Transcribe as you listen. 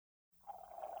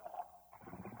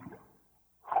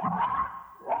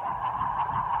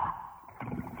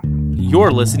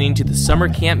You're listening to the Summer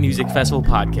Camp Music Festival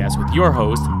podcast with your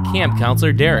host, Camp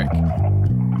Counselor Derek.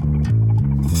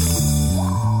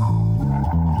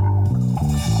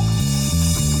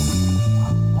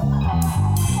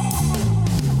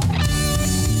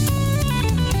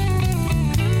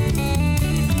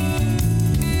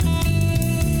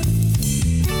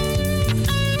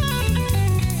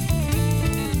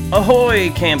 Ahoy,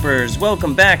 campers!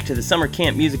 Welcome back to the Summer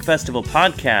Camp Music Festival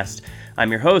podcast. I'm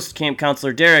your host, Camp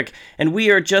Counselor Derek, and we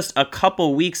are just a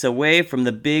couple weeks away from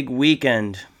the big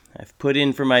weekend. I've put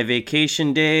in for my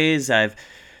vacation days, I've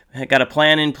got a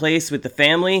plan in place with the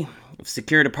family, I've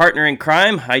secured a partner in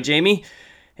crime, hi Jamie,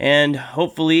 and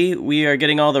hopefully we are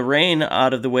getting all the rain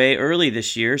out of the way early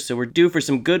this year, so we're due for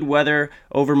some good weather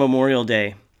over Memorial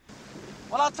Day.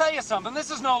 Well, I'll tell you something, this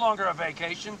is no longer a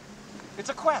vacation, it's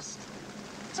a quest.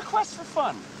 It's a quest for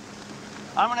fun.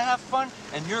 I'm gonna have fun,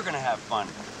 and you're gonna have fun.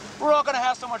 We're all gonna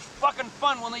have so much fucking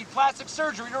fun we'll need plastic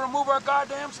surgery to remove our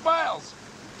goddamn smiles.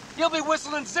 You'll be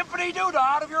whistling zippity-doo-dah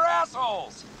out of your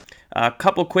assholes. A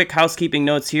couple quick housekeeping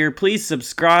notes here. Please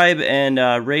subscribe and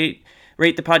rate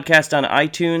the podcast on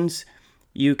iTunes.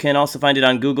 You can also find it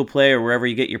on Google Play or wherever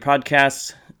you get your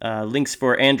podcasts. Links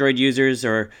for Android users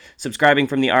or subscribing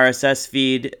from the RSS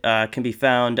feed can be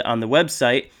found on the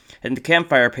website and the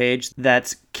Campfire page.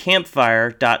 That's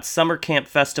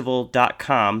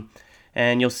campfire.summercampfestival.com,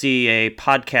 and you'll see a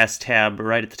podcast tab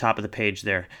right at the top of the page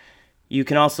there. You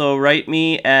can also write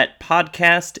me at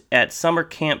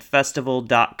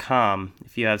podcast@summercampfestival.com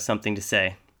if you have something to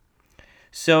say.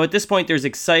 So at this point, there's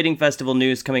exciting festival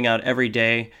news coming out every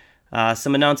day.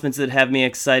 Some announcements that have me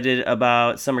excited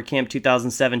about Summer Camp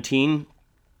 2017.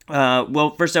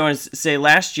 Well, first I want to say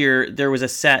last year there was a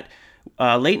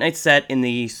late night set in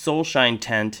the Soulshine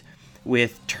tent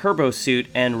with Turbosuit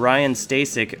and Ryan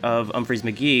Stasek of Umphrey's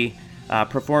McGee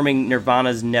performing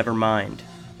Nirvana's Nevermind.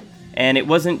 And it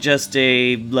wasn't just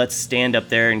a let's stand up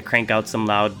there and crank out some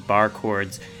loud bar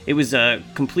chords. It was a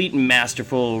complete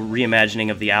masterful reimagining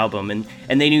of the album, and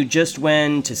they knew just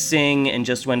when to sing and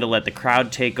just when to let the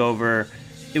crowd take over.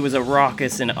 It was a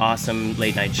raucous and awesome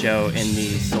late night show in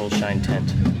the Soulshine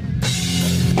tent.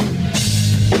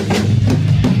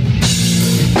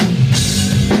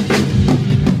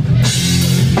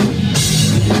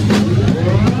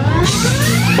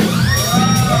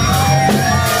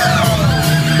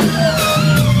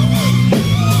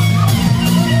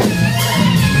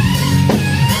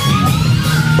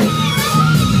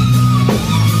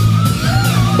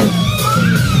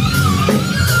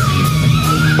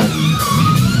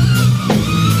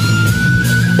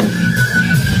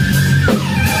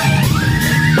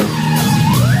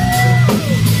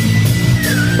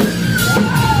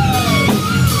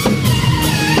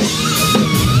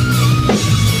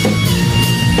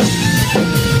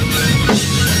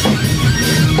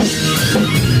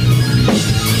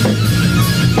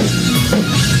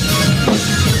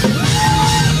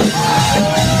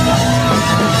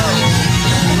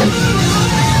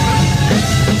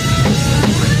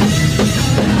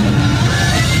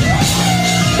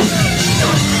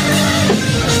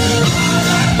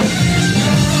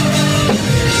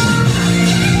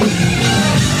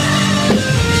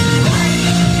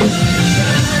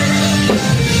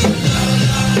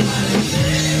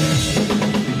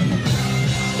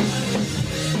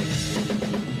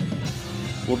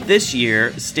 This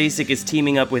year, Stasek is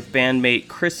teaming up with bandmate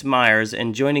Chris Myers,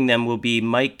 and joining them will be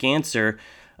Mike Ganser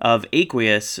of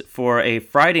Aqueous for a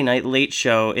Friday night late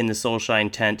show in the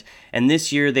Soulshine tent, and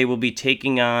this year they will be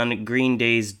taking on Green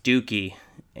Day's Dookie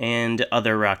and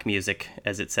other rock music,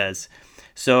 as it says.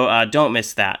 So don't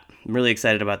miss that. I'm really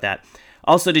excited about that.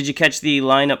 Also, did you catch the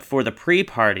lineup for the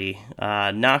pre-party?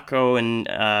 Nako and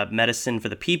Medicine for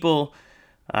the People.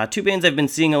 Two bands I've been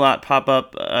seeing a lot pop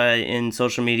up in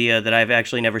social media that I've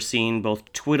actually never seen.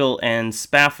 Both Twiddle and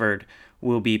Spafford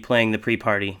will be playing the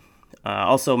pre-party.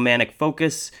 Also Manic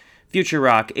Focus, Future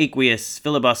Rock, Aqueous,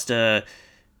 Filibusta,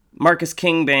 Marcus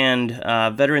King Band,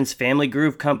 Veterans Family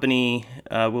Groove Company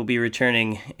will be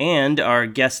returning. And our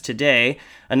guest today,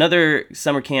 another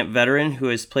summer camp veteran who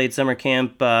has played summer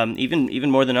camp even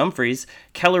more than Umphrey's,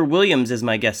 Keller Williams is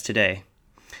my guest today.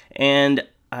 And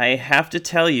I have to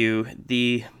tell you,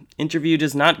 the interview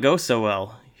does not go so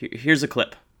well. Here's a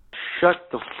clip. Shut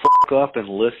the fuck up and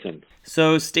listen.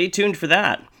 So stay tuned for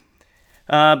that.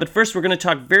 But first, we're going to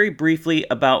talk very briefly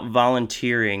about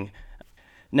volunteering.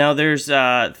 Now, there's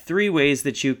 3 ways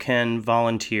that you can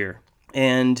volunteer.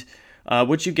 And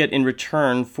what you get in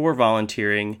return for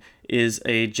volunteering is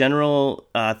a general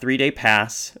 3-day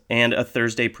pass and a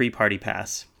Thursday pre-party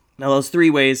pass. Now, those 3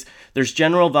 ways, there's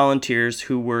general volunteers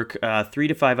who work 3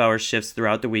 to 5 hour shifts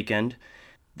throughout the weekend.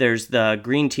 There's the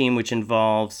green team, which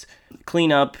involves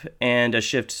cleanup and a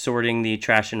shift sorting the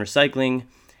trash and recycling.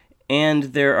 And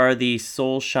there are the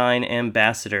Soulshine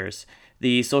Ambassadors.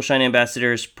 The Soulshine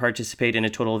Ambassadors participate in a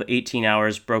total of 18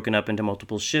 hours broken up into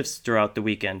multiple shifts throughout the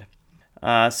weekend.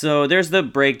 So there's the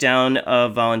breakdown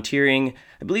of volunteering.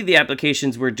 I believe the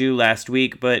applications were due last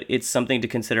week, but it's something to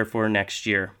consider for next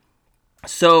year.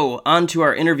 So, on to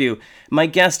our interview. My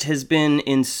guest has been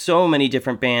in so many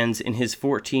different bands in his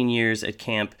 14 years at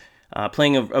camp,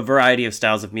 playing a variety of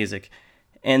styles of music.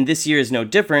 And this year is no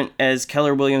different, as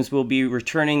Keller Williams will be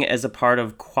returning as a part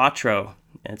of KWhatro.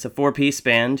 It's a 4-piece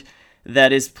band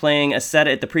that is playing a set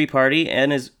at the pre-party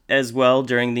and as well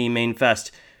during the main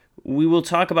fest. We will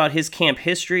talk about his camp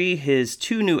history, his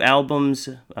 2 new albums,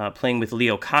 playing with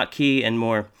Leo Kottke, and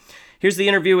more. Here's the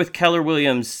interview with Keller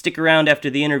Williams. Stick around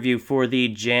after the interview for the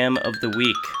Jam of the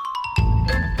Week.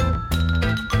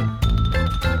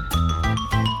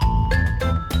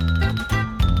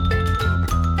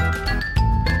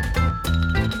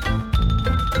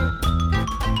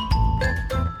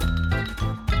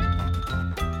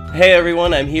 Hey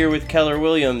everyone, I'm here with Keller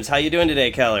Williams. How you doing today,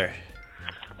 Keller?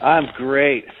 I'm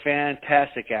great.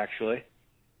 Fantastic, actually.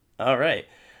 All right.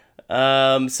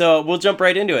 So we'll jump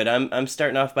right into it. I'm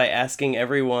starting off by asking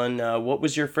everyone, what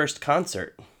was your first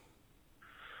concert?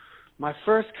 My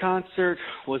first concert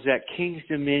was at King's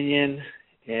Dominion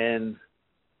in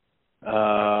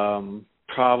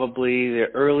probably the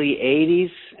early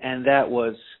 80s, and that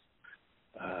was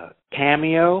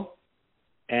Cameo,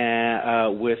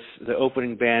 and with the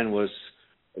opening band was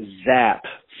Zap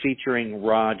featuring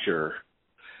Roger.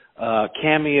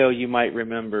 Cameo, you might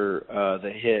remember the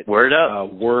hit Word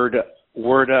Up. Word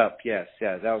Up. Yes,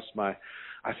 yeah,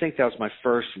 I think that was my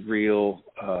first real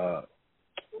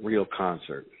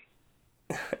concert.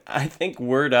 I think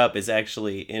Word Up is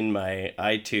actually in my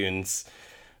iTunes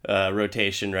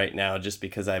rotation right now, just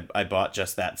because I bought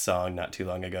just that song not too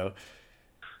long ago.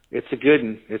 It's a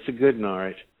good one, all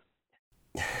right.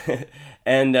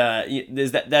 And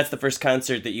that's the first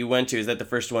concert that you went to? Is that the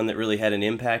first one that really had an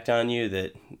impact on you,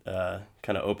 that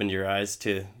kind of opened your eyes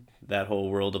to that whole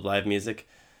world of live music?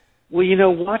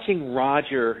 Well, watching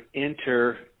Roger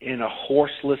enter in a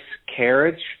horseless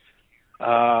carriage,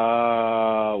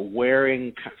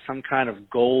 wearing some kind of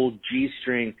gold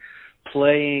G-string,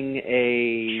 playing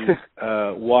a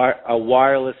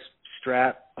wireless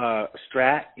Strat,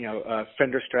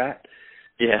 Fender Strat.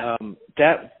 Yeah.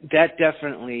 That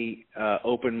definitely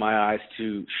opened my eyes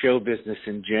to show business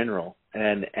in general,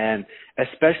 and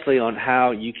especially on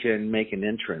how you can make an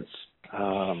entrance.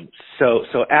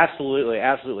 So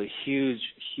absolutely huge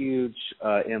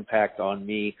impact on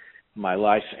me, my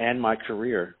life, and my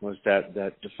career was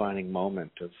that defining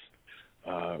moment of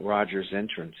Roger's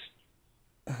entrance.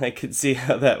 I could see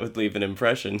how that would leave an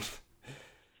impression.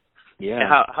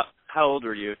 Yeah. How old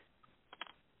were you?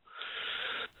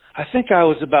 I think I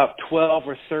was about 12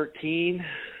 or 13.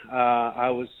 I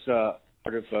was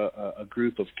part of a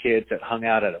group of kids that hung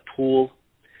out at a pool,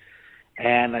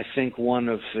 and I think one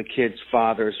of the kids'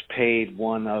 fathers paid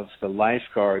one of the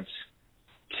lifeguards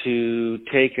to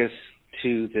take us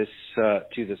to this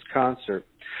concert.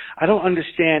 I don't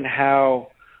understand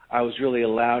how I was really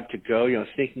allowed to go,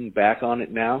 thinking back on it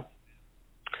now.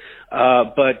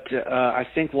 But I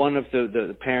think one of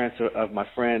the parents of my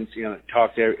friends,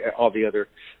 talked to all the other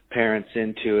parents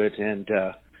into it, and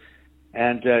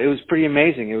it was pretty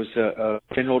amazing. It was a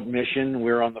general admission.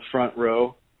 We were on the front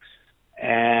row,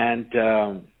 and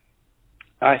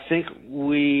I think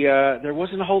there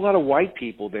wasn't a whole lot of white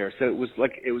people there, so it was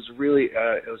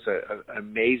an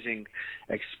amazing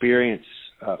experience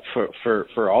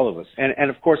for all of us. And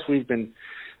of course we've been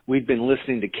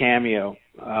listening to Cameo.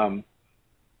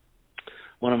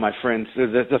 One of my friends,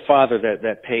 the father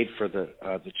that paid for the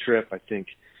trip, I think,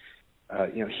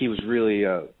 he was really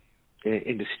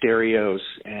into stereos,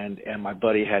 and my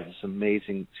buddy had this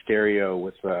amazing stereo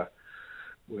with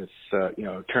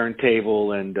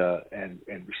turntable and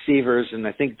receivers, and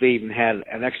I think they even had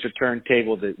an extra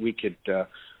turntable that we could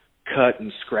cut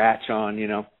and scratch on,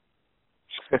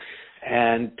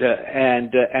 and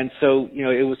so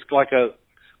it was like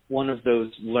one of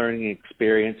those learning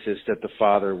experiences that the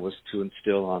father was to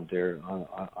instill onto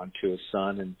his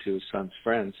son and to his son's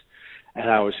friends. And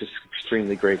I was just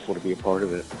extremely grateful to be a part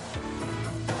of it.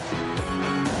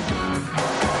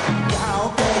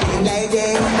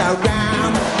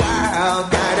 Around the world,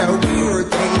 got a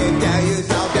weird thing to tell you,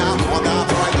 so down for the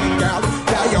boy and girl.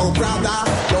 Tell your brother,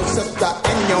 your sister,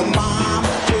 and your mom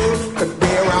too. The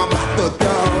beer I'm about to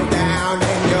go down,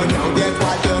 and you know just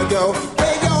what to do.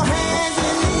 Wave your hands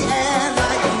in the air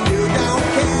like you don't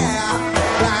care.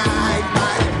 Right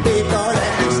by the people,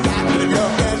 let me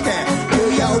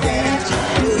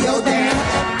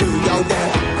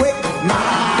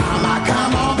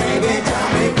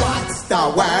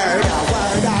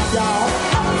word up, y'all.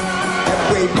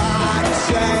 Everybody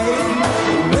say,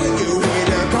 when you hear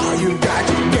the call, you got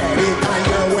to get it on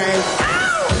your way.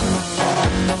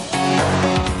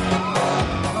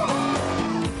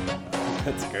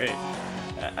 That's great.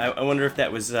 I wonder if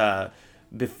that was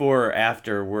before or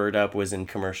after Word Up was in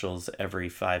commercials every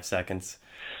 5 seconds.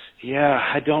 Yeah,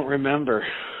 I don't remember.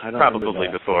 Probably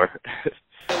before.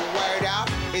 The word out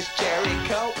is cherry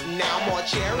coke. Now more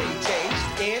cherry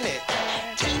taste in it.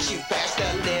 Takes you past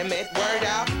the limit. Word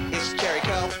out is cherry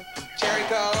coke. Cherry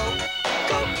coke.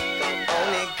 Coke.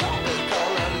 Only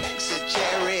Coca-Cola makes a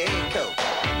cherry coke.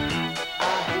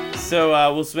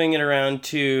 So we'll swing it around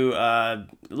to a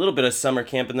little bit of summer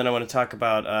camp, and then I want to talk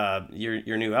about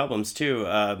your new albums too.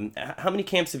 How many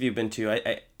camps have you been to?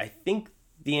 I think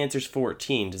the answer's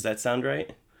 14. Does that sound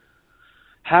right?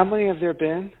 How many have there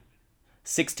been?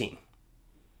 16.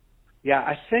 Yeah,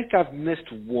 I think I've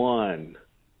missed one.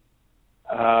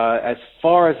 As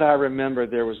far as I remember,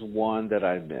 there was one that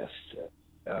I missed.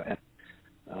 I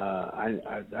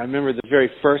remember the very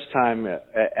first time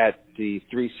at the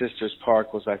Three Sisters Park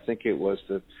I think it was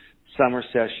the summer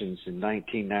sessions in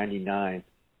 1999.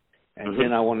 And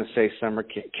then I want to say summer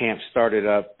camp started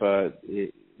up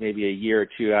maybe a year or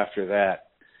two after that.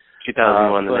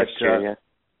 2001, the next year, yeah.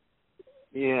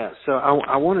 Yeah, so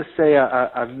I want to say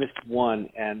I've missed one,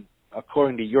 and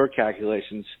according to your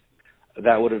calculations,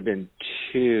 that would have been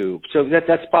 2. So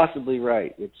that's possibly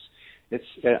right. It's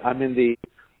I'm in the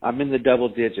double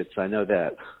digits. I know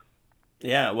that.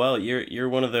 Yeah, well, you're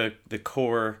one of the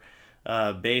core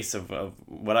base of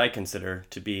what I consider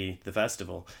to be the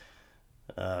festival,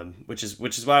 which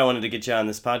is why I wanted to get you on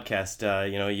this podcast.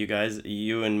 You guys,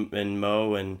 you and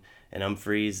Mo and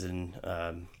Humphreys and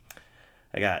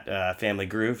I got Family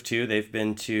Groove too. They've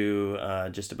been to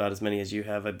just about as many as you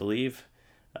have, I believe.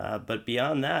 But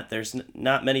beyond that, there's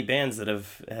not many bands that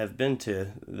have been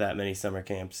to that many summer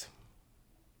camps.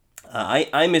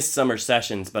 I missed summer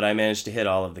sessions, but I managed to hit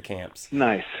all of the camps.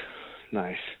 Nice.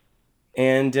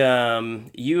 And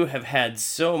you have had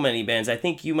so many bands. I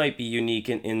think you might be unique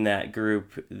in that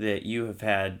group that you have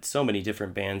had so many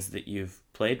different bands that you've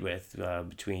played with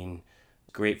between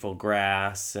Grateful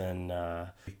Grass and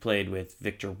we played with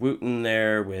Victor Wooten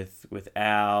there, with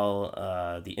Al,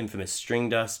 the infamous String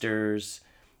Dusters.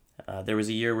 There was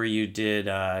a year where you did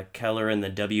Keller and the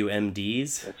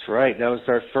WMDs. That's right. That was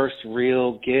our first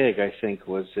real gig, I think,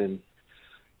 was in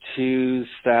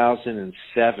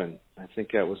 2007. I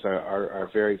think that was our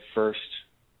very first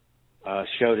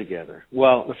show together.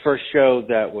 Well, the first show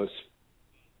that was,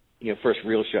 first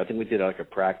real show. I think we did like a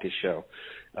practice show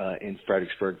in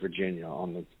Fredericksburg, Virginia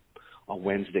on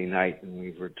Wednesday night, and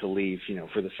we were to leave,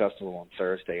 for the festival on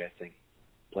Thursday, I think.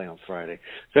 Play on Friday.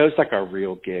 So it was like our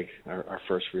real gig, our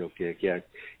first real gig. Yeah,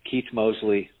 Keith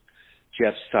Mosley,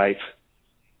 Jeff Stipe,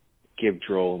 Gib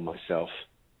Droll, and myself,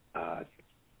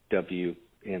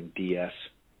 WMDS,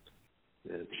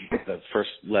 the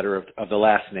first letter of the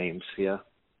last names. Yeah,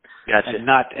 gotcha. And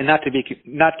not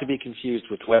to be confused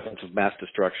with Weapons of Mass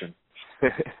Destruction.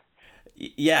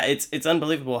 Yeah, it's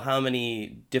unbelievable how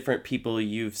many different people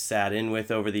you've sat in with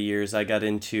over the years. I got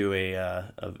into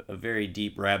a very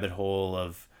deep rabbit hole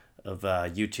of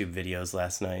YouTube videos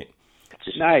last night.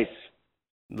 Nice.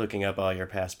 Looking up all your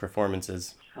past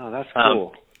performances. Oh, that's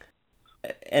cool.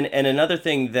 And another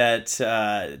thing that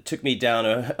took me down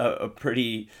a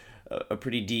pretty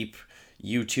deep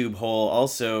YouTube hole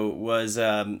also was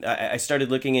I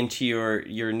started looking into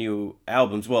your new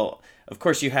albums. Well, of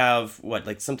course you have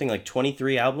something like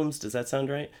 23 albums. Does that sound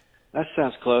right? That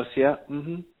sounds close. Yeah.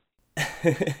 Mm-hmm.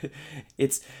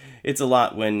 It's a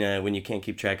lot when you can't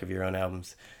keep track of your own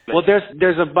albums. Well,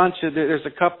 there's a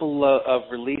couple of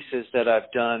releases that I've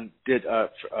did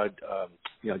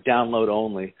download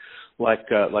only, like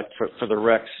for the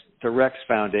Rex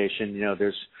Foundation.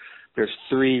 There's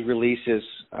 3 releases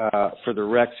for the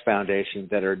Rex Foundation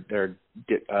that are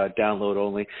download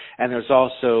only, and there's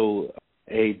also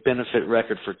a benefit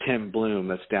record for Tim Bloom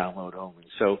that's download only.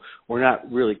 So we're not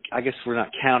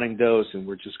counting those, and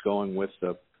we're just going with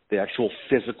the actual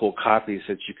physical copies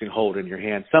that you can hold in your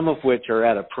hand, some of which are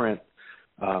out of print.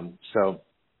 So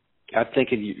I'm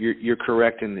thinking you're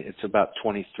correct, and it's about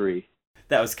 23.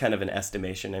 That was kind of an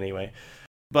estimation anyway.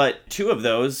 But 2 of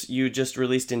those you just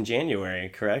released in January,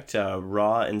 correct?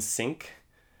 Raw and Sync?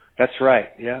 That's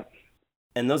right, yeah.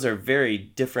 And those are very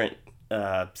different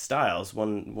styles.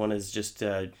 One is just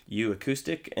you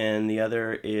acoustic, and the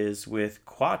other is with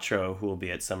KWhatro, who will be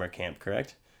at summer camp,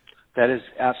 correct? That is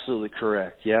absolutely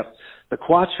correct, yep. The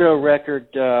KWhatro record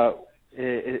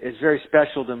is very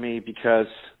special to me because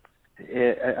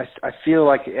I feel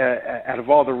like out of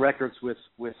all the records with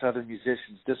other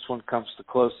musicians, this one comes the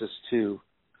closest to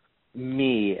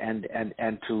me and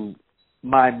to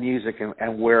my music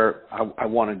and where I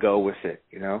want to go with it.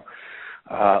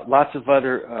 Lots of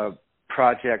other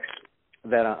projects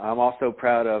that I'm also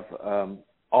proud of.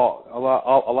 A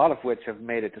lot of which have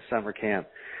made it to summer camp.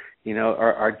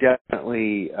 Are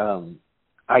definitely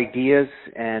ideas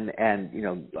and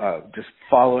just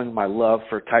following my love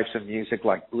for types of music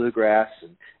like bluegrass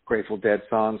and Grateful Dead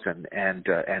songs and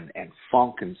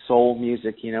funk and soul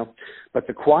music, But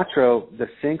the KWhatro, the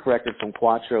sync record from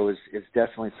KWhatro is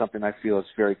definitely something I feel is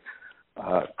very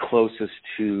closest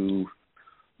to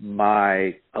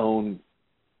my own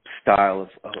style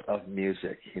of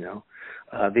music,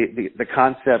 The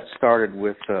concept started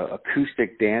with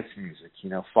acoustic dance music,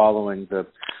 following the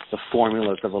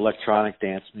formulas of electronic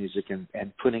dance music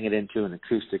and putting it into an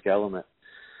acoustic element.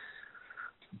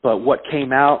 But what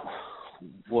came out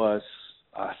was,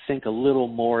 I think, a little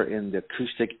more in the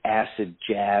acoustic acid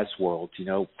jazz world,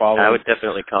 following, I would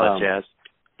definitely call it jazz.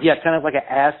 Yeah, kind of like an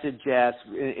acid jazz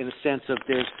in a sense of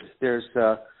there's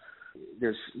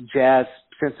jazz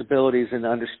sensibilities and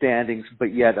understandings,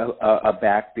 but yet a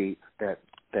backbeat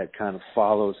that kind of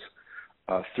follows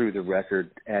through the record,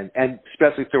 and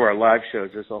especially through our live shows.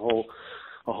 There's a whole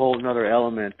another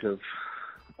element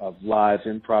of live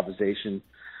improvisation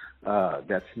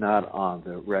that's not on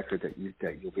the record that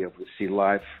you'll be able to see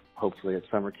live, hopefully at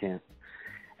summer camp.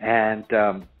 And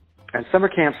summer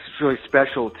camp's really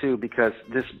special too, because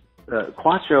this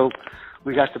KWhatro,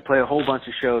 we got to play a whole bunch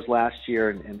of shows last year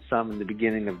and some in the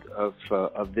beginning of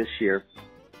this year,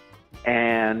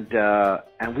 and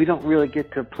we don't really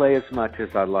get to play as much as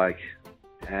I'd like,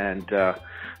 and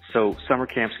so summer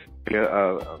camp's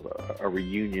a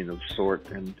reunion of sort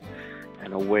and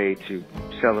a way to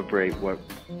celebrate what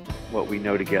we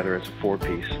know together as a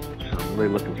four-piece. So I'm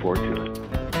really looking forward to it.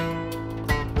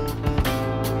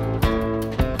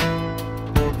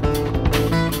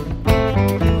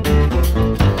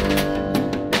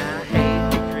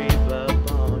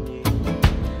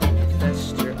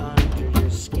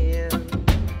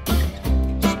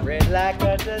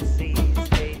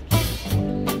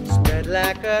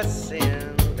 Like a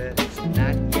sin that's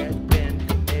not yet been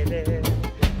committed,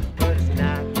 but it's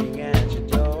knocking at your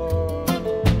door.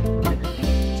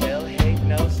 Tell hate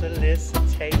no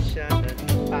solicitation and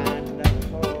find a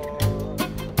whore.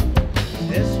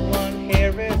 This one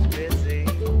here is busy,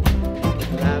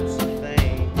 lots of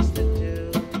things to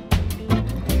do.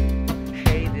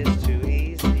 Hate is too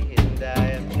easy and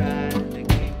I am trying to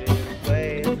keep it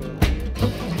away from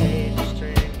you. Hate is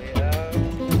string me up,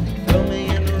 throw me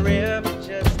in the river.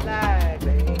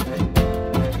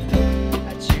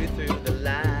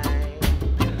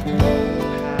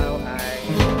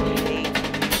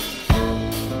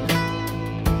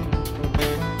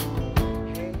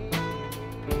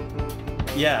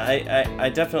 Yeah, I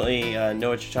definitely know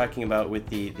what you're talking about with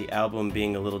the album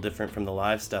being a little different from the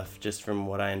live stuff, just from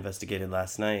what I investigated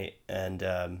last night. And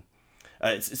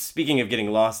speaking of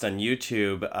getting lost on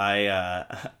YouTube,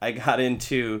 I got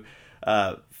into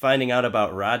finding out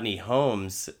about Rodney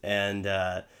Holmes, and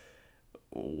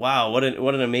wow, what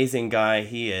an amazing guy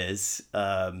he is.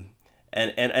 And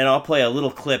I'll play a little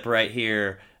clip right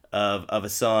here of a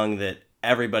song that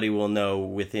everybody will know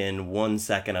within 1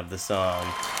 second of the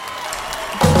song.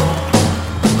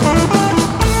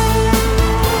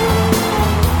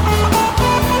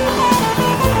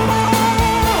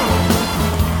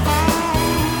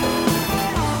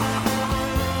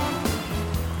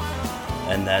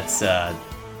 And that's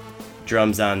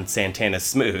drums on Santana's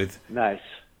Smooth. Nice.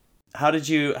 How did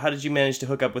you manage to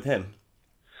hook up with him?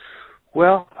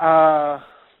 Well,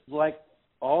 like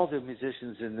all the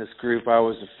musicians in this group, I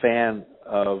was a fan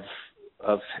of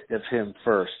him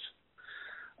first.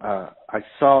 I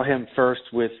saw him first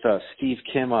with Steve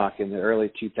Kimmock in the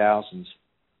early 2000s,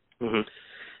 mm-hmm.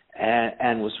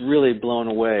 and was really blown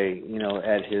away,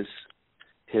 at his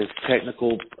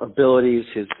technical abilities,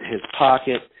 his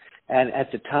pocket, and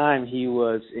at the time he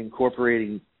was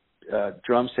incorporating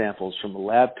drum samples from a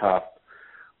laptop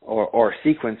or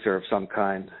sequencer of some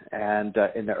kind, and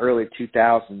in the early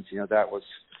 2000s, that was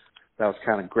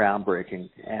kind of groundbreaking,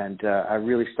 and I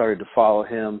really started to follow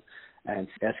him and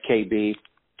SKB.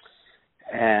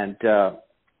 And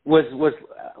was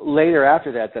later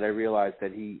after that I realized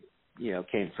that he,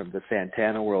 came from the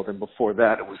Santana world, and before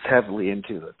that it was heavily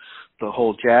into the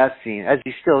whole jazz scene, as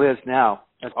he still is now.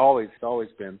 It's always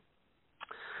been.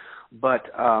 But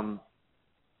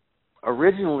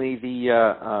originally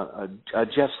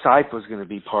Jeff Sipe was going to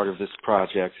be part of this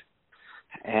project,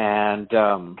 and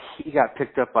he got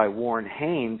picked up by Warren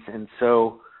Haynes, and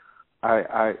so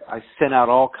I sent out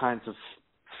all kinds of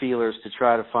feelers to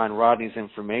try to find Rodney's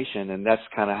information, and that's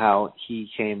kind of how he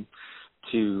came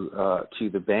to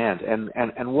the band.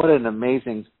 And what an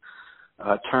amazing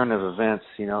turn of events.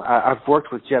 You know, I've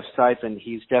worked with Jeff Stipend.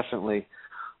 He's definitely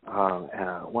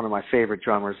one of my favorite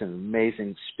drummers, an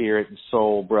amazing spirit and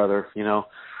soul brother, you know.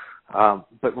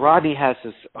 But Rodney has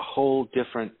this a whole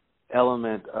different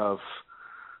element of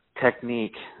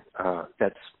technique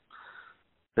that's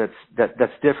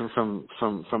different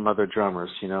from other drummers,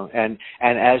 you know. And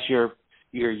as your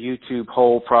YouTube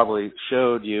hole probably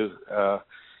showed you,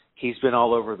 he's been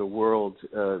all over the world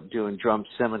doing drum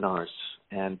seminars,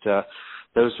 and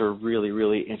those are really,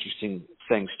 really interesting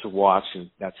things to watch. And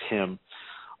that's him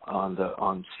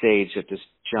on stage at this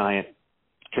giant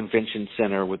convention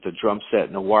center with a drum set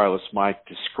and a wireless mic,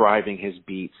 describing his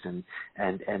beats and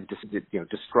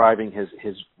describing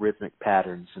his rhythmic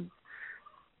patterns and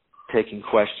taking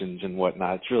questions and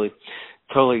whatnot. It's really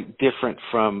totally different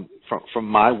from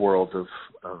my world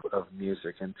of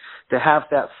music, and to have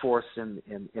that force in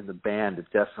the band, it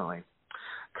definitely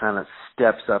kind of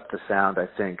steps up the sound, I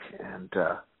think. And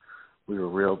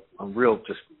I'm real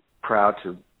just proud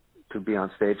to be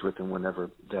on stage with him whenever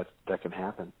that can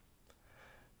happen.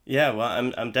 Yeah,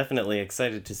 well, I'm definitely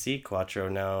excited to see Quattro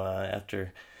now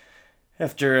after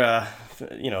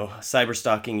cyber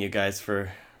stalking you guys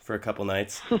for a couple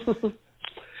nights.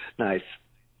 Nice.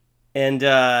 And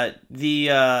if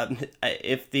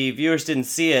the viewers didn't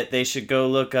see it, they should go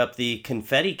look up the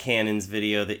confetti cannons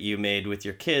video that you made with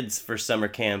your kids for summer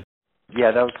camp.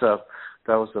 Yeah, that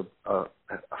was a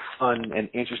fun and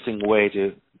interesting way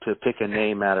to pick a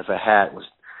name out of a hat, was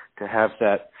to have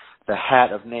the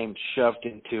hat of name shoved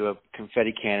into a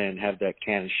confetti cannon and have that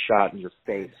cannon shot in your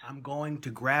face. I'm going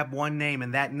to grab one name,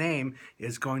 and that name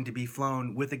is going to be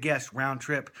flown with a guest round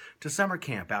trip to summer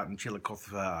camp out in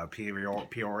Chillicothe,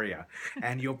 Peoria.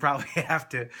 And you'll probably have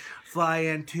to fly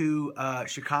into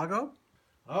Chicago.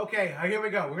 Okay, here we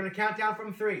go. We're going to count down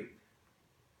from 3,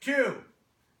 2,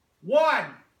 1.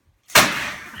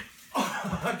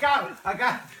 Oh, I got it.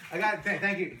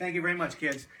 Thank you very much,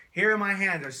 kids. Here in my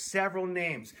hand are several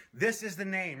names. This is the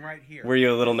name right here. Were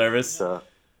you a little nervous? I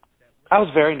was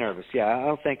very nervous. Yeah, I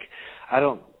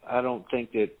don't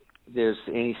think that there's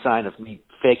any sign of me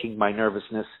faking my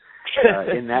nervousness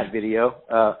in that video.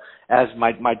 As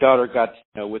my daughter got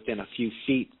within a few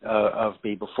feet of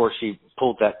me before she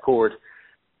pulled that cord,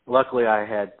 luckily I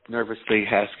had nervously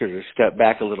asked her to step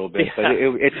back a little bit. Yeah. But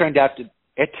it turned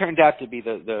out to be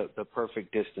the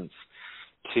perfect distance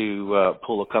to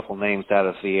pull a couple names out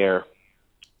of the air.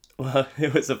 Well,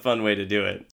 it was a fun way to do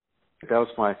it. That was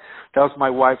my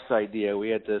wife's idea.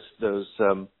 We had those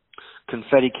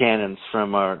confetti cannons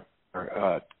from our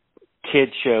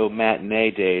kid show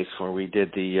matinee days, where we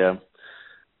did we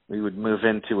would move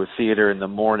into a theater in the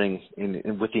morning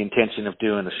with the intention of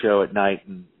doing a show at night,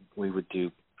 and we would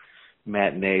do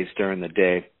matinees during the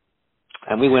day.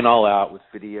 And we went all out with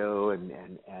video and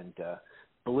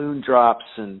balloon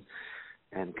drops and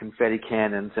confetti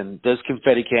cannons, and those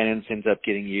confetti cannons end up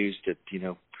getting used at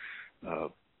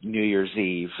New Year's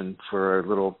Eve and for a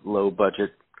little low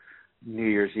budget New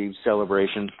Year's Eve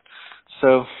celebration.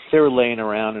 So they were laying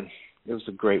around, and it was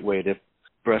a great way to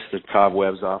brush the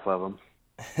cobwebs off of them.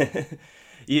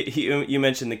 You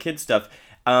mentioned the kids stuff.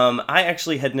 I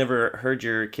actually had never heard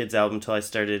your kids' album until I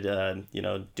started,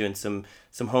 doing some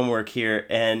homework here,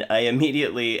 and I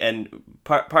immediately, and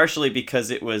partially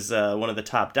because it was one of the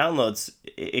top downloads,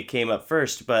 it came up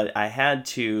first, but I had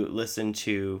to listen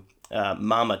to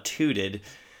Mama Tooted,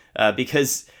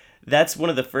 because that's one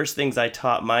of the first things I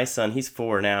taught my son. He's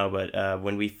 4 now, but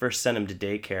when we first sent him to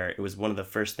daycare, it was one of the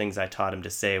first things I taught him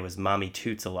to say was "Mommy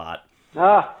toots a lot."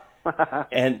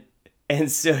 And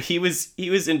so he was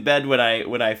in bed when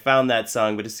I found that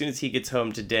song, but as soon as he gets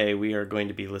home today, we are going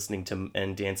to be listening to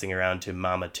and dancing around to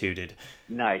Mama Tooted.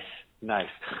 Nice.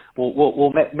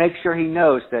 We'll make sure he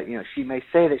knows that she may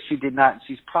say that she did not, and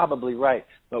she's probably right,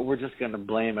 but we're just going to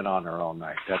blame it on her all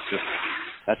night.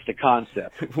 That's the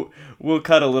concept. We'll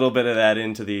cut a little bit of that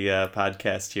into the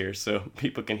podcast here so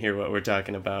people can hear what we're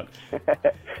talking about.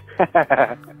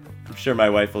 I'm sure my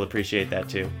wife will appreciate that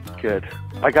too. Good.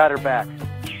 I got her back.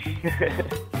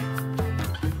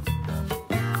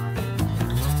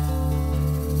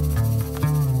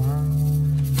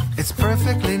 It's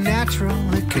perfectly natural,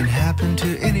 it can happen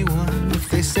to anyone. If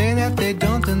they say that they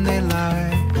don't, then they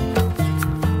lie.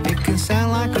 It can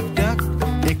sound like a duck,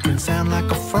 it can sound like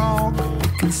a frog,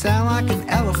 it can sound like an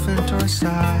elephant or a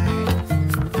sigh.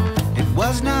 It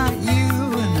was not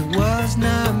you and it was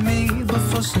not me, but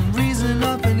for some reason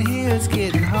up in here it's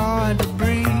getting hard to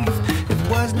breathe. It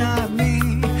was not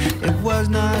me, it was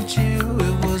not you.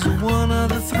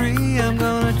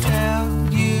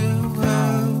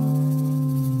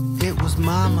 was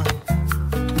Mama.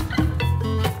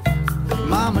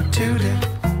 Mama tooted.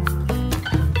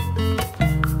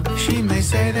 She may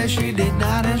say that she did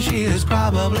not, and she is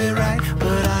probably right,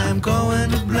 but I am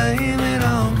going to blame it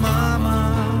on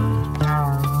Mama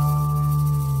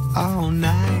all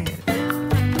night.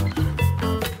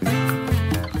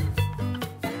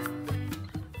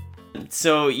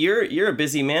 So you're a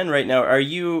busy man right now. Are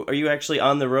you actually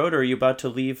on the road, or are you about to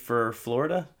leave for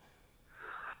Florida?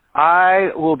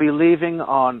 I will be leaving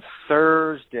on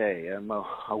Thursday. I'm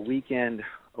a weekend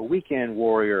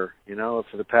warrior. You know,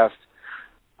 for the past,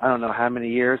 I don't know how many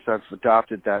years, I've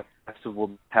adopted that festival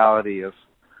mentality of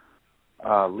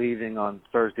leaving on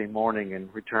Thursday morning and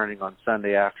returning on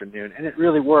Sunday afternoon, and it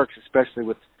really works, especially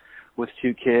with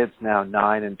two kids now,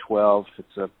 9 and 12.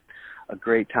 It's a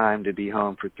great time to be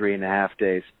home for 3.5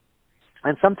 days,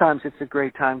 and sometimes it's a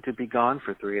great time to be gone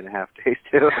for 3.5 days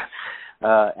too.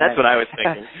 That's what I was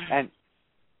thinking. And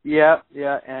yeah,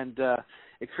 and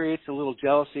it creates a little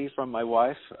jealousy from my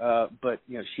wife, but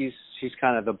you know, she's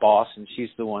kind of the boss, and she's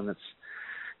the one that's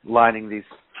lining these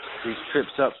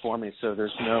trips up for me. So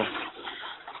there's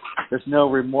no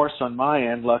remorse on my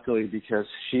end, luckily, because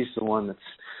she's the one that's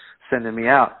sending me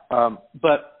out.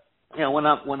 But you know, when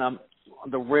I'm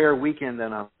the rare weekend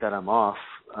that I'm off,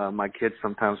 my kids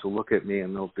sometimes will look at me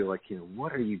and they'll be like, you know,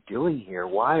 what are you doing here?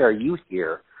 Why are you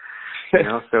here? You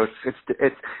know, so it's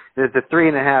the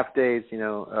 3.5 days, you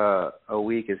know, a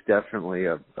week is definitely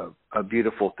a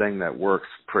beautiful thing that works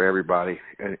for everybody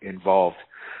involved.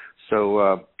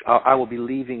 So I will be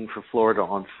leaving for Florida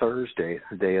on Thursday,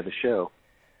 the day of the show.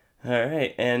 All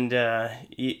right, and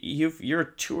your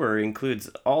tour includes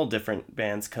all different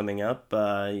bands coming up.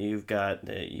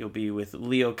 You'll be with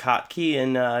Leo Kottke,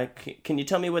 and can you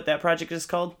tell me what that project is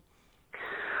called?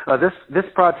 This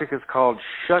project is called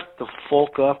Shut the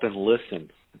Folk Up and Listen,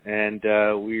 and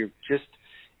we're just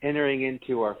entering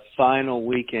into our final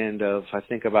weekend of, I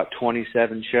think, about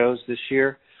 27 shows this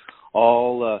year,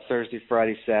 all Thursday,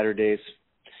 Friday, Saturdays.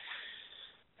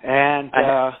 And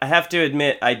I have to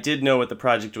admit, I did know what the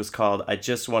project was called. I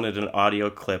just wanted an audio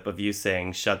clip of you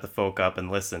saying "Shut the folk up and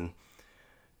listen,"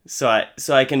 so I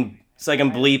can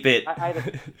bleep it. I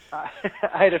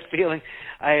had a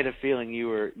feeling you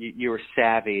were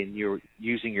savvy and you were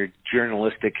using your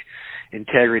journalistic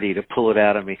integrity to pull it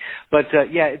out of me. But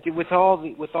yeah, with all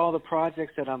the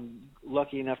projects that I'm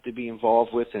lucky enough to be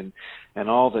involved with, and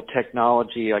all the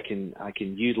technology I can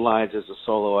utilize as a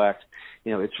solo act,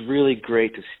 you know, it's really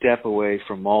great to step away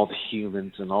from all the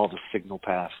humans and all the signal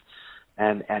paths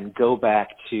and go back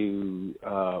to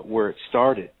where it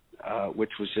started,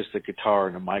 which was just a guitar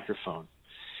and a microphone.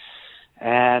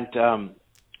 And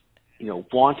you know,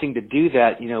 wanting to do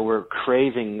that, you know, we're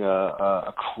craving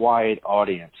a quiet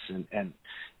audience, and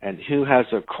who has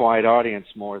a quiet audience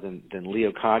more than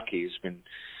Leo Kottke, who's been,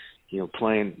 you know,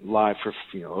 playing live for,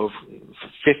 you know, over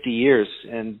 50 years,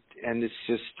 and it's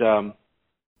just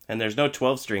and there's no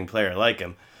 12-string player like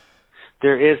him.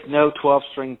 There is no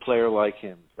 12-string player like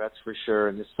him, that's for sure.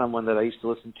 And it's someone that I used to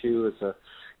listen to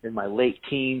in my late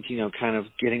teens, you know, kind of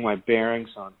getting my bearings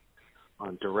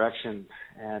on direction,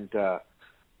 and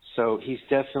so he's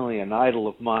definitely an idol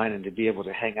of mine, and to be able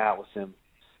to hang out with him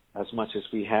as much as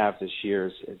we have this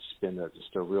year, it's been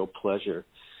just a real pleasure.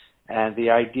 And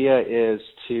the idea is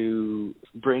to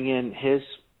bring in his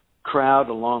crowd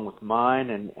along with mine,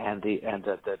 and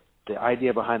the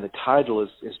idea behind the title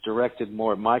is directed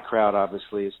more at my crowd.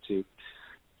 Obviously, is to,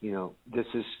 you know, this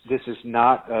is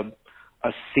not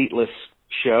a seatless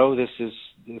show. This is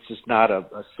not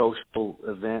a social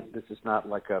event. This is not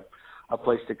like a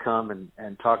place to come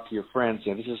and talk to your friends.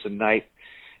 And this is a night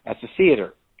at the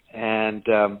theater. And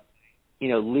you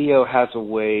know, Leo has a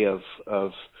way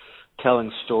of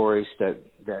telling stories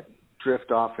that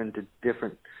drift off into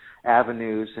different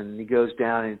avenues, and he goes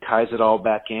down and ties it all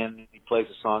back in, and he plays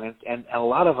a song, and a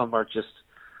lot of them are just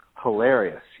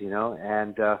hilarious, you know.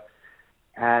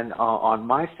 And on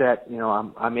my set, you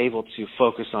know, I'm able to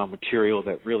focus on material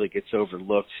that really gets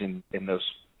overlooked in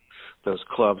those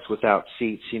clubs without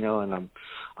seats, you know, and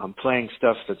I'm playing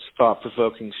stuff that's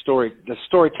thought-provoking, the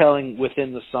storytelling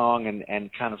within the song, and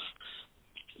kind of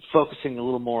focusing a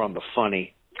little more on the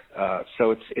funny.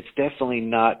 So it's definitely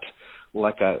not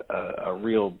like a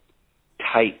real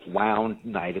tight, wound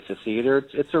night at the theater.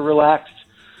 It's a relaxed,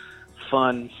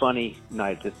 fun, funny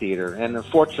night at the theater. And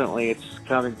unfortunately, it's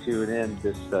coming to an end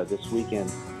this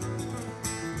weekend.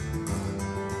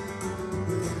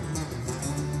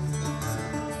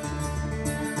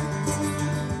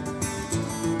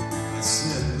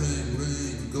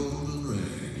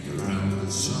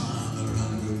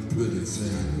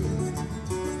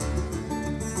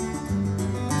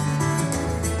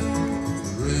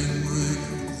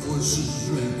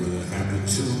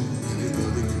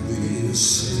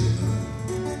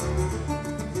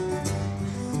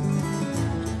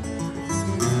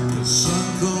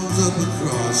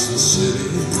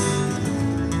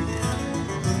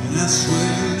 I swear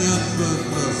you never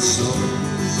felt so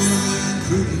young and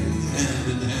pretty, hand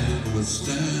in hand, we'll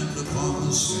stand upon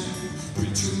the sea.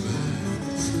 Preacher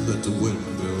man, let the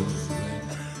windmills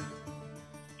ring.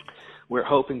 We're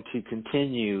hoping to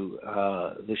continue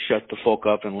the Shut the Folk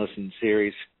Up and Listen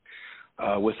series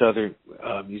with other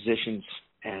musicians,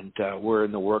 and we're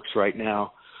in the works right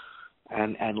now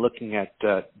and looking at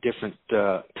different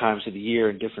times of the year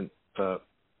and different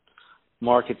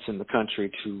markets in the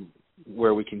country to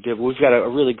where we can give. We've got a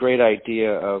really great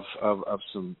idea of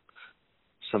some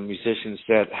musicians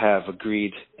that have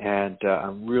agreed, and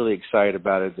I'm really excited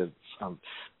about it. That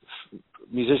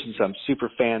musicians I'm super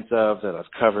fans of, that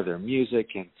I've covered their music,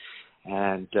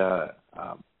 and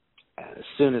as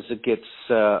soon as it gets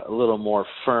a little more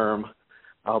firm,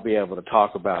 I'll be able to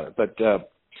talk about it. But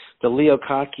the Leo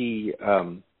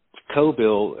Kottke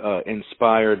co-bill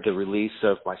inspired the release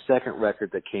of my second record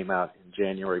that came out in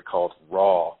January called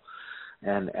Raw.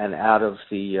 And out of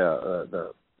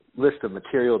the list of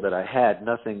material that I had,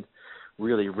 nothing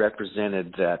really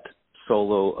represented that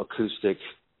solo acoustic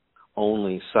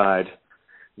only side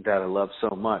that I love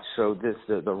so much. So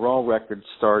the Raw record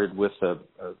started with the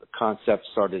concept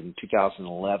started in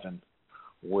 2011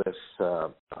 with a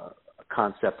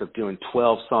concept of doing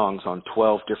 12 songs on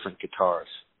 12 different guitars.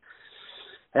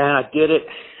 And I did it,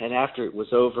 and after it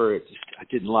was over, I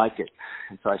didn't like it,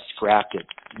 and so I scrapped it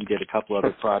and did a couple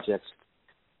other projects.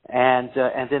 And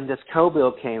then this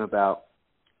co-bill came about,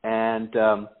 and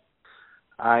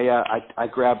I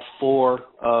grabbed 4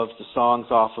 of the songs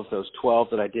off of those 12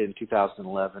 that I did in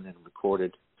 2011 and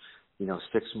recorded,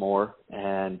 6 more.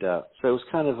 And so it was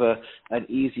kind of an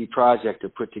easy project to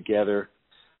put together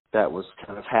that was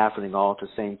kind of happening all at the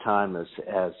same time as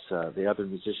the other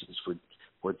musicians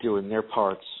were doing their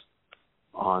parts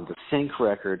on the Sync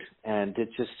record. And it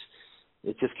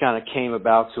just kind of came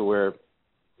about to where,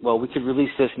 well, we could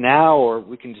release this now, or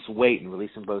we can just wait and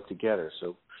release them both together.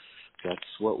 So that's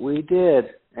what we did.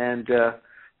 And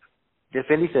if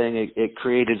anything, it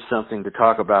created something to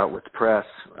talk about with the press,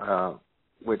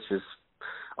 which is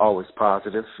always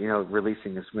positive.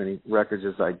 Releasing as many records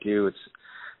as I do,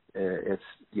 it's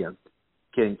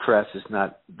getting press is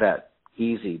not that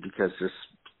easy because there's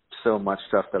so much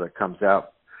stuff that comes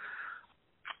out.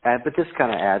 But this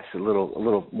kind of adds a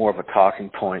little more of a talking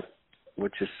point,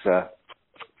 which is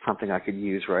something I could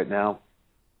use right now.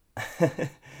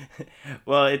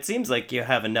 Well, it seems like you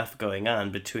have enough going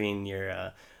on between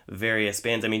your various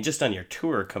bands. I mean, just on your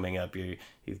tour coming up,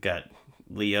 you've got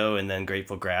Leo and then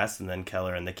Grateful Grass and then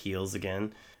Keller and the Keels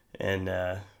again. And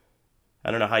I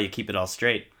don't know how you keep it all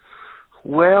straight.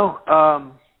 Well,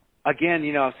 again,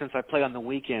 since I play on the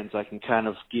weekends, I can kind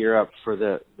of gear up for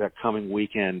that coming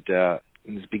weekend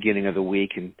in the beginning of the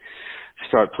week and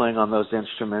start playing on those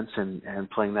instruments and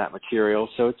playing that material.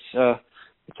 So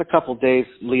it's a couple days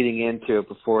leading into it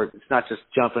before it's not just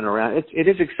jumping around. It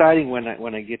is exciting when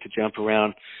I get to jump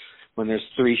around when there's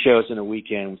 3 shows in a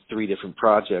weekend with 3 different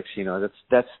projects.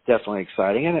 That's definitely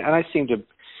exciting, and I seem to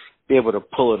be able to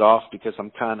pull it off because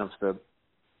I'm kind of the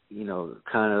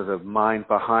mind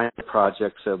behind the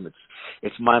project. So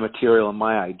it's my material and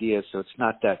my idea, so it's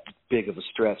not that big of a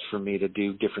stretch for me to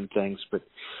do different things. But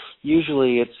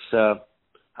usually it's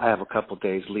I have a couple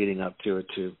days leading up to it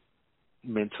to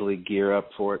mentally gear up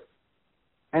for it,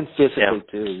 and physically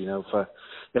too.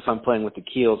 If I'm playing with the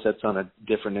Keels, that's on a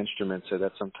different instrument, so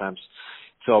that sometimes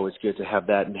it's always good to have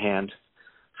that in hand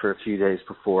for a few days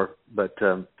before. But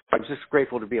I'm just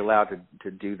grateful to be allowed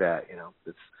to do that.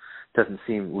 It doesn't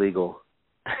seem legal.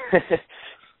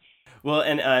 Well,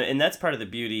 and that's part of the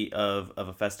beauty of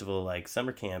a festival like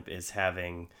Summer Camp is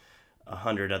having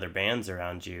 100 other bands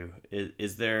around you.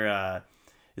 Is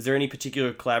there any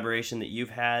particular collaboration that you've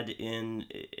had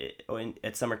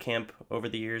at Summer Camp over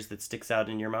the years that sticks out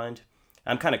in your mind?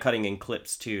 I'm kind of cutting in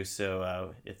clips too,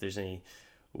 so if there's any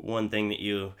one thing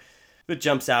that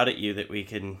jumps out at you that we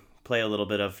can play a little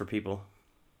bit of for people.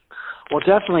 Well,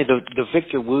 definitely the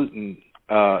Victor Wooten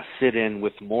sit-in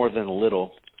with More Than a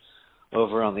Little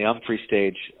over on the Humphrey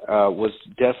stage was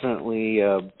definitely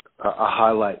a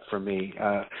highlight for me.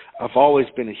 I've always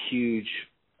been a huge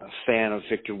fan of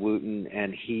Victor Wooten,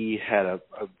 and he had a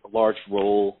large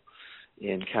role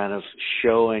in kind of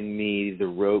showing me the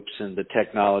ropes and the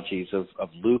technologies of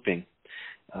looping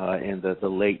in the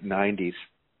late 90s.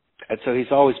 And so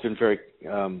he's always been very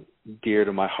dear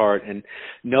to my heart, and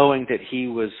knowing that he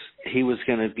was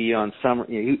going to be on Summer,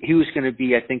 he was going to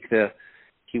be, I think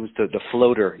he was the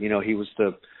floater, he was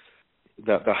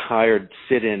the hired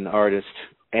sit-in artist,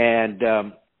 and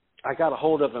I got a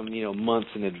hold of him, months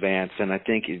in advance, and I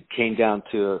think it came down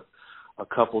to a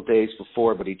couple days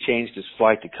before, but he changed his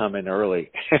flight to come in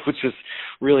early, which was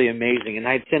really amazing. And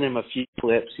I'd sent him a few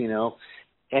clips, you know,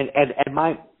 and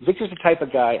Victor's the type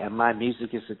of guy, and my music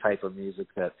is the type of music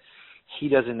that he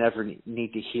doesn't ever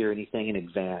need to hear anything in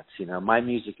advance. You know, my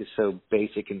music is so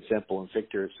basic and simple, and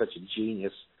Victor is such a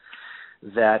genius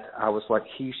that I was like,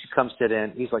 he should come sit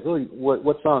in. He's like, oh,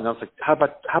 what song? I was like, how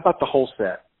about the whole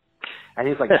set? And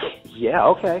he's like, yeah,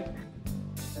 okay.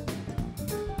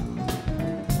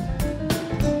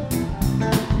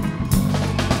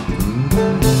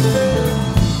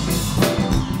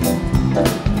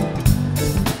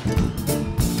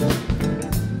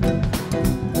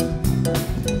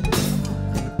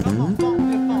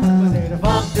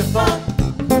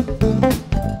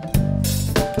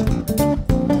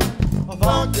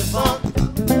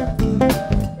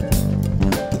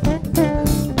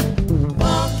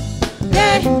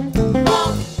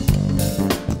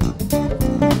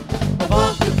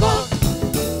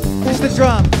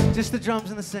 Just the drums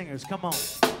and the singers, come on.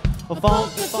 A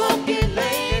funky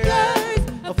Lakers,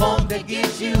 a funk that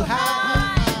gets you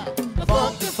high. A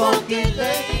funky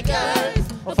Lakers,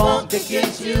 a funk that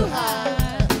gets you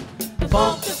high. A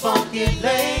funky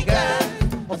Lakers,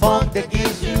 a funk that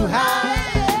gets you high.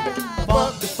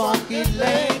 A funky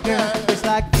Lakers, it's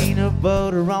like peanut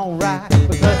butter on rice,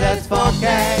 because that's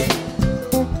funky.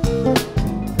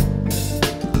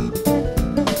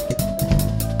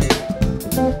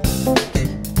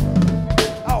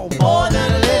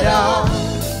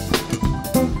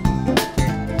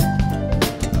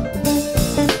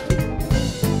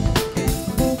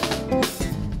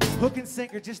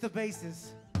 Just the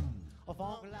bases.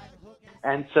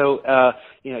 And so,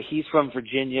 you know, he's from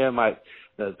Virginia.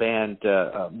 The band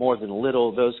More Than a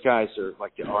Little. Those guys are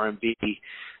like the R&B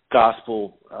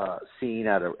gospel scene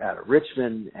out of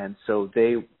Richmond, and so they,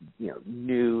 you know,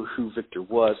 knew who Victor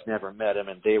was, never met him,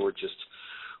 and they were just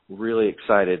really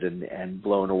excited and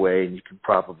blown away. And you can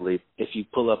probably, if you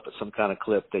pull up some kind of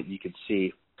clip, that you can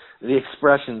see the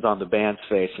expressions on the band's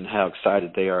face and how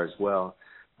excited they are as well.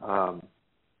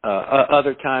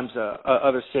 Other times,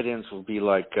 other sit-ins will be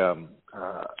like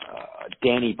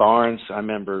Danny Barnes. I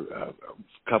remember a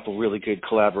couple really good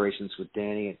collaborations with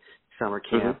Danny at summer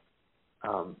camp.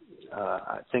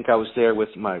 I think I was there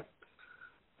with my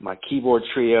keyboard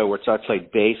trio, which I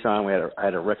played bass on. I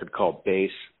had a record called Bass,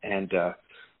 and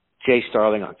Jay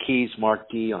Starling on keys, Mark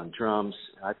D on drums.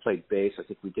 I played bass. I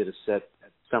think we did a set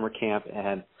at summer camp,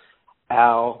 and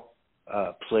Al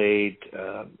played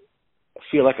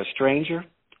Feel Like a Stranger.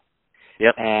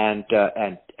 Yep.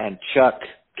 And Chuck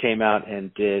came out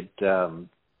and did Tell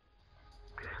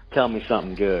Me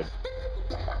Something Good.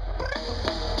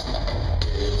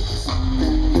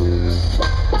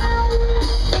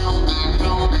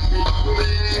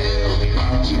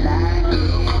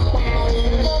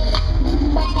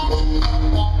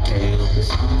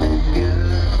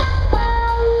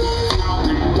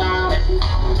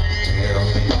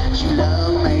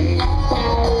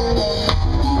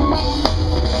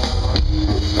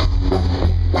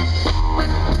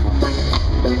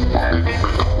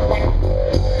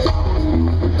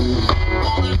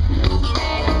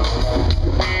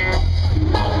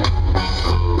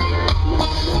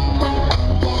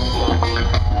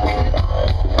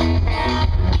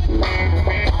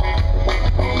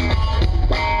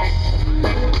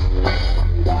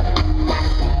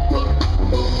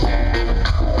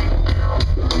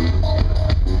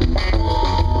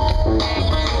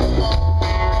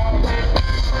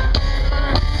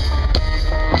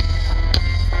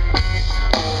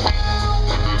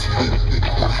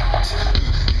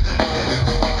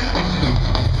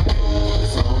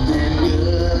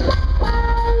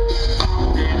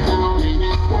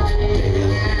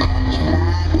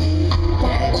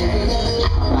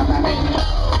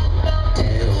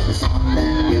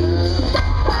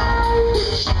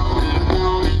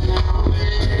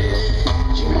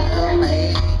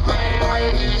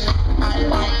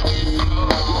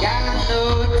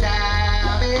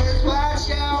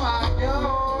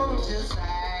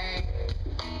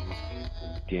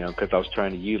 Because I was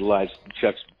trying to utilize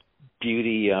Chuck's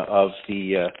beauty of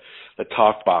the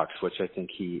talk box, which I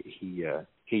think he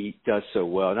does so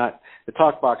well. The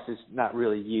talk box is not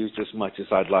really used as much as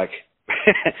I'd like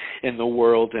in the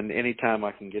world, and anytime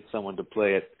I can get someone to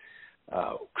play it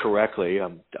correctly,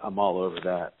 I'm all over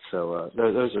that. So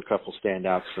those are a couple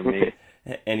standouts for me.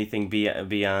 Anything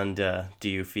beyond Do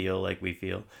You Feel Like We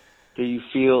Feel? Do you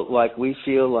feel like we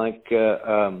feel like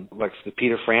the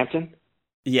Peter Frampton?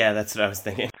 Yeah, that's what I was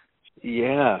thinking.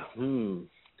 Yeah. Do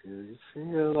you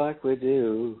feel like we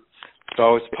do? It's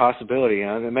always a possibility, you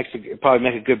know. It probably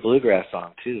make a good bluegrass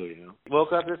song too, you know.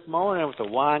 Woke up this morning with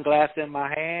a wine glass in my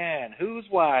hand. Whose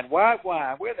wine? White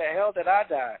wine. Where the hell did I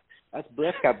die?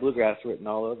 That's got bluegrass written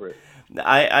all over it.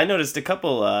 I noticed a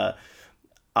couple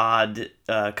odd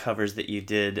covers that you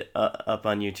did up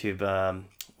on YouTube.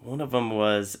 One of them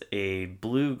was a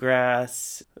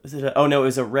bluegrass. It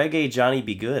was a reggae Johnny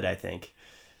Be Good, I think.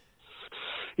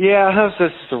 Yeah, that was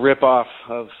just a rip-off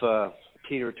of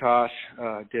Peter Tosh.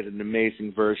 Did an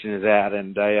amazing version of that,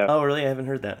 and oh, really? I haven't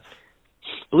heard that.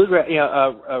 Bluegrass,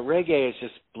 reggae is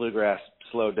just bluegrass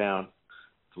slowed down.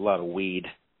 It's a lot of weed.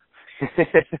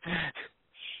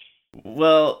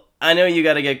 Well, I know you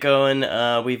got to get going.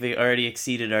 We've already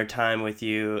exceeded our time with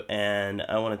you, and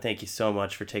I want to thank you so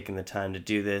much for taking the time to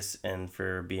do this and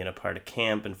for being a part of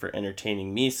camp and for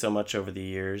entertaining me so much over the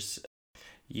years.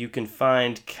 You can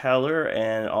find Keller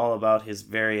and all about his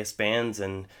various bands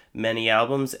and many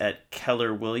albums at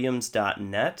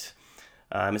kellerwilliams.net.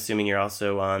 I'm assuming you're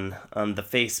also on the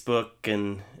Facebook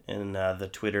and the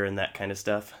Twitter and that kind of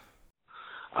stuff.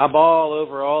 I'm all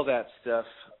over all that stuff,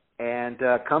 and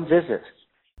come visit.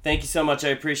 Thank you so much. I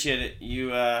appreciate it.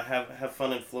 You have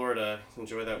fun in Florida.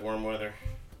 Enjoy that warm weather.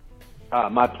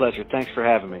 My pleasure. Thanks for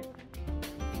having me.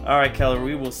 All right, Keller,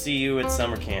 we will see you at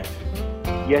summer camp.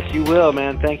 Yes, you will,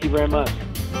 man. Thank you very much.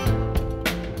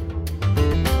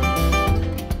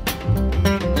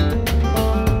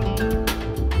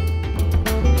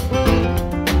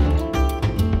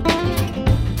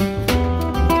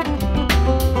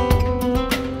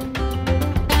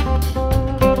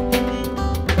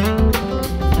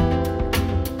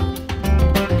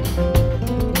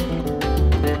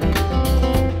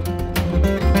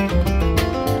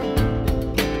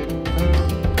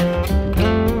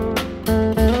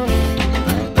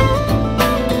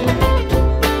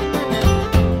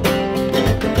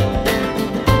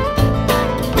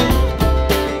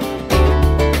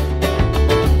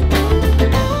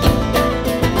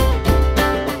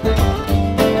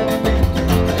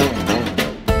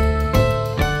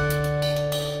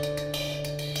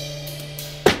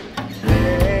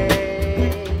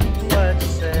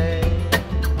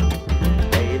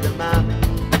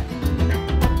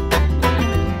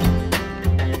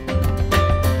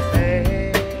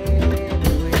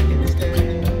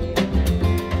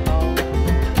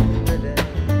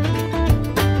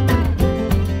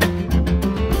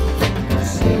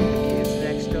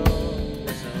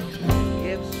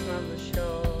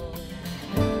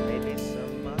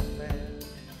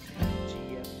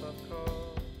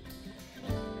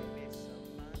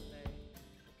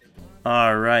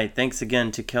 All right. Thanks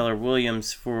again to Keller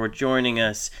Williams for joining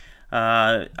us.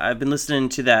 I've been listening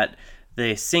to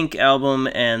the Sync album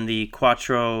and the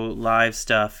KWhatro live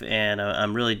stuff, and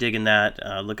I'm really digging that.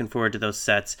 Looking forward to those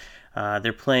sets.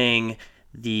 They're playing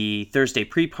the Thursday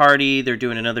pre-party. They're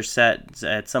doing another set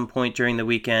at some point during the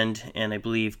weekend, and I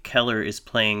believe Keller is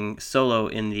playing solo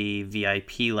in the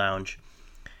VIP lounge.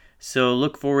 So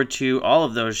look forward to all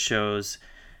of those shows.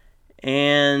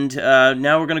 And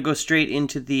now we're going to go straight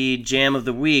into the Jam of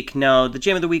the Week. Now, the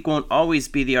Jam of the Week won't always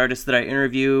be the artist that I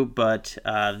interview, but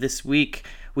this week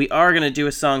we are going to do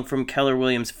a song from Keller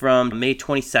Williams from May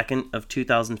 22nd of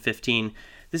 2015.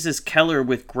 This is Keller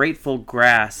with Grateful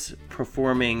Grass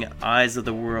performing Eyes of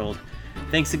the World.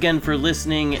 Thanks again for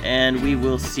listening, and we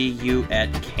will see you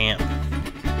at camp.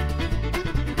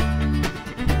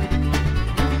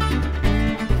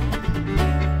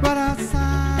 Right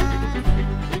outside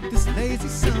this lazy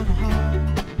summer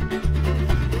home,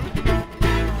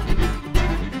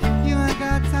 you ain't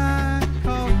got time to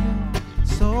call your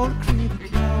soul to creep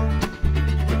it low.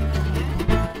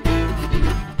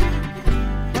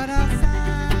 Right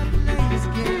outside the lazy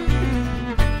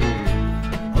game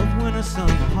of winter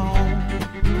summer home,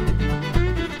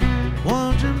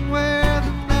 wondering where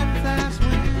the night flies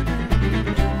winter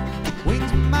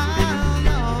wings a mile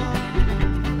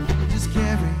long, just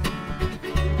carry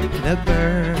the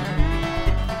bird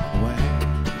away.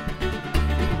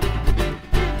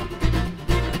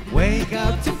 Wake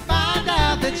up to find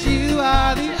out that you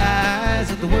are the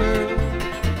eyes of the world.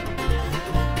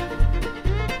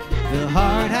 The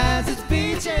heart has its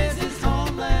beaches, its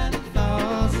homeland, and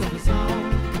thoughts of its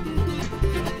own.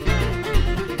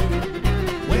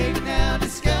 Wake now,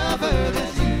 discover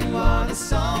that you are the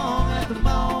song that the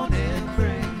morning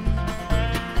brings.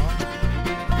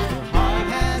 The heart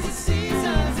has its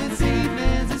seasons, its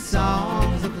evenings, its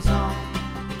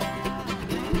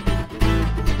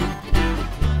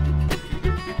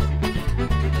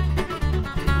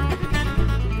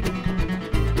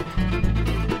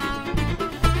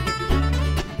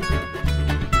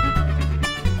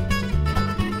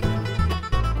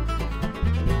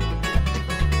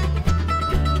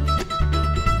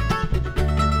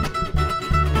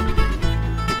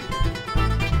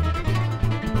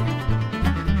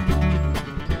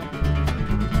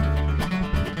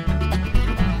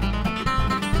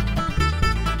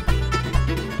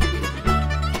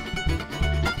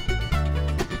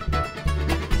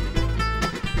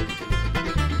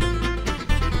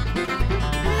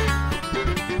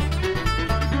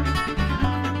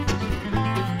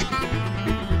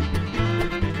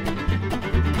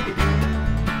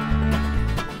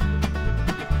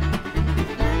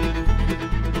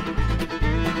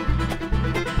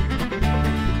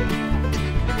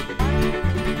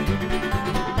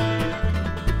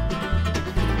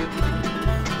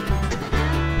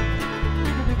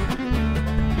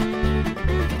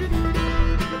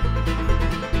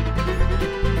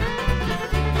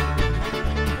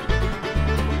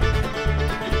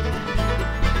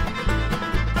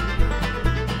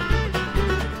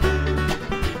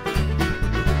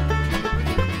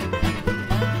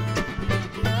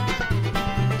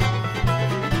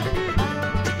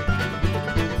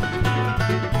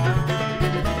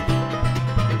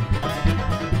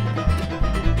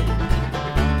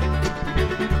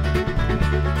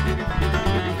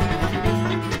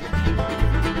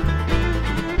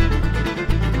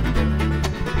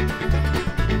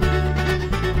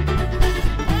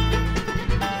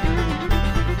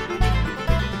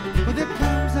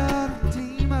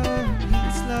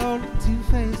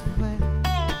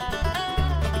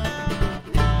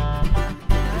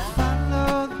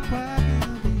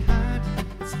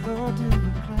girl to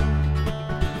the cloud.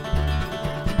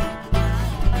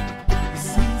 The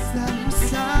seeds that were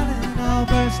silent all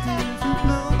burst into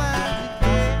bloom and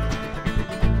decay.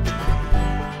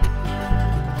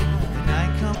 The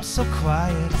night comes so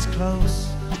quiet, it's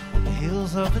close on the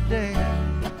heels of the day.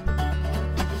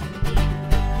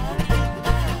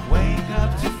 Wake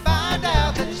up to find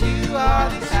out that you are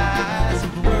the eyes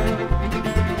of the world.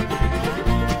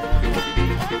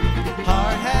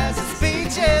 Heart has its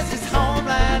beaches, its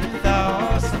homeland, and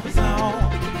thoughts of its own.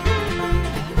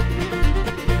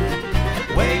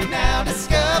 Wake now,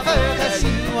 discover that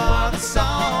you are the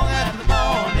song that the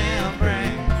morning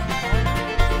brings.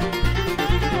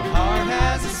 Your heart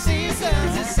has its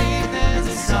seasons, its evenings,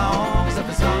 its songs of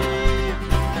its own.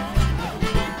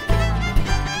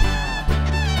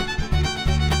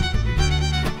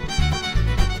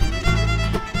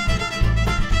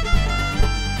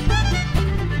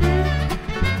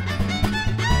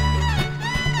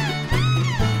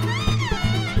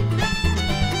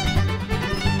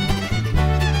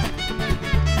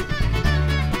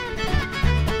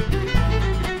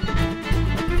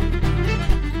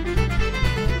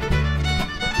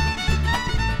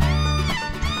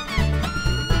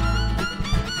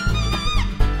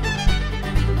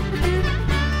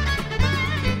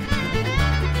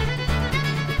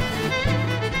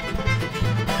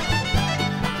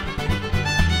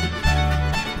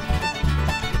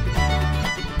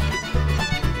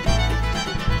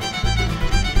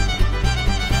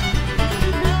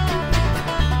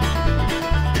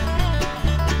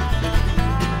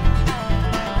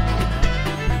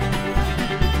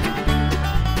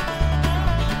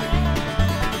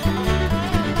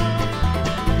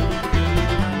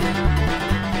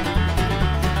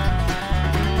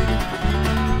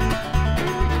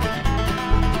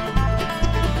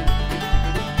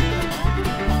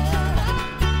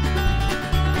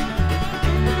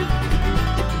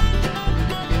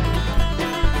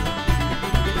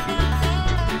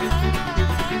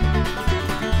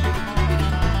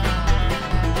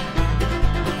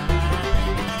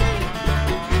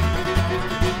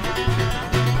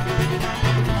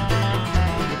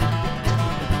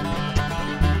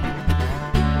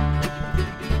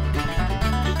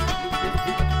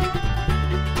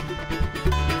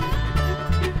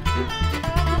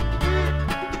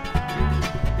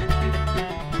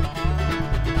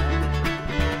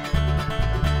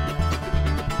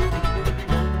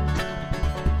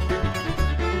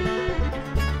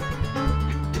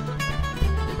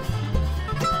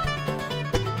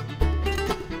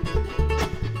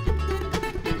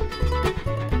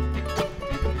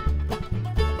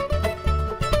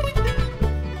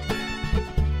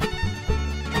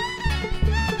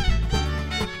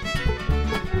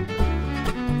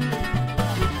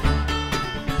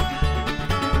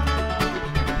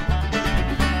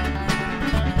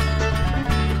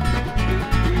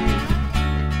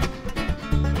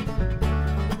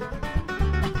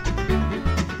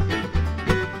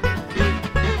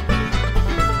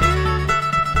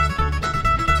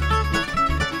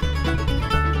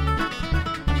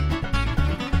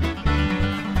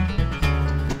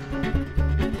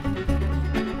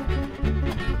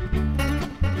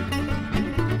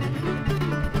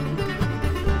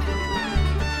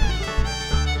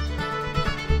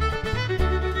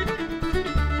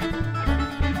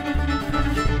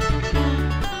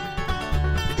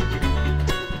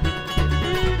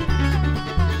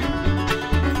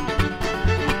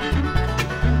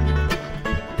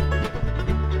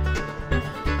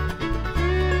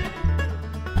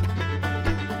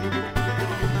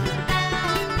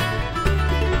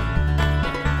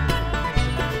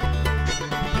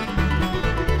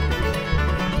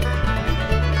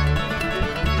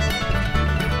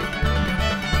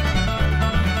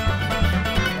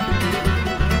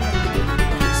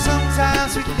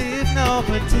 No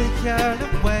particular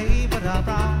way, but I'm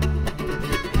wrong.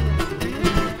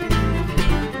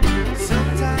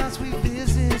 Sometimes we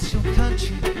visit your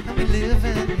country and we live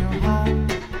in your home.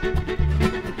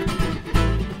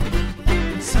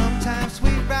 Sometimes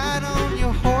we ride on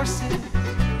your horses.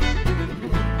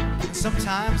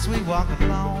 Sometimes we walk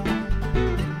alone.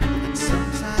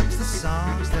 Sometimes the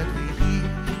songs that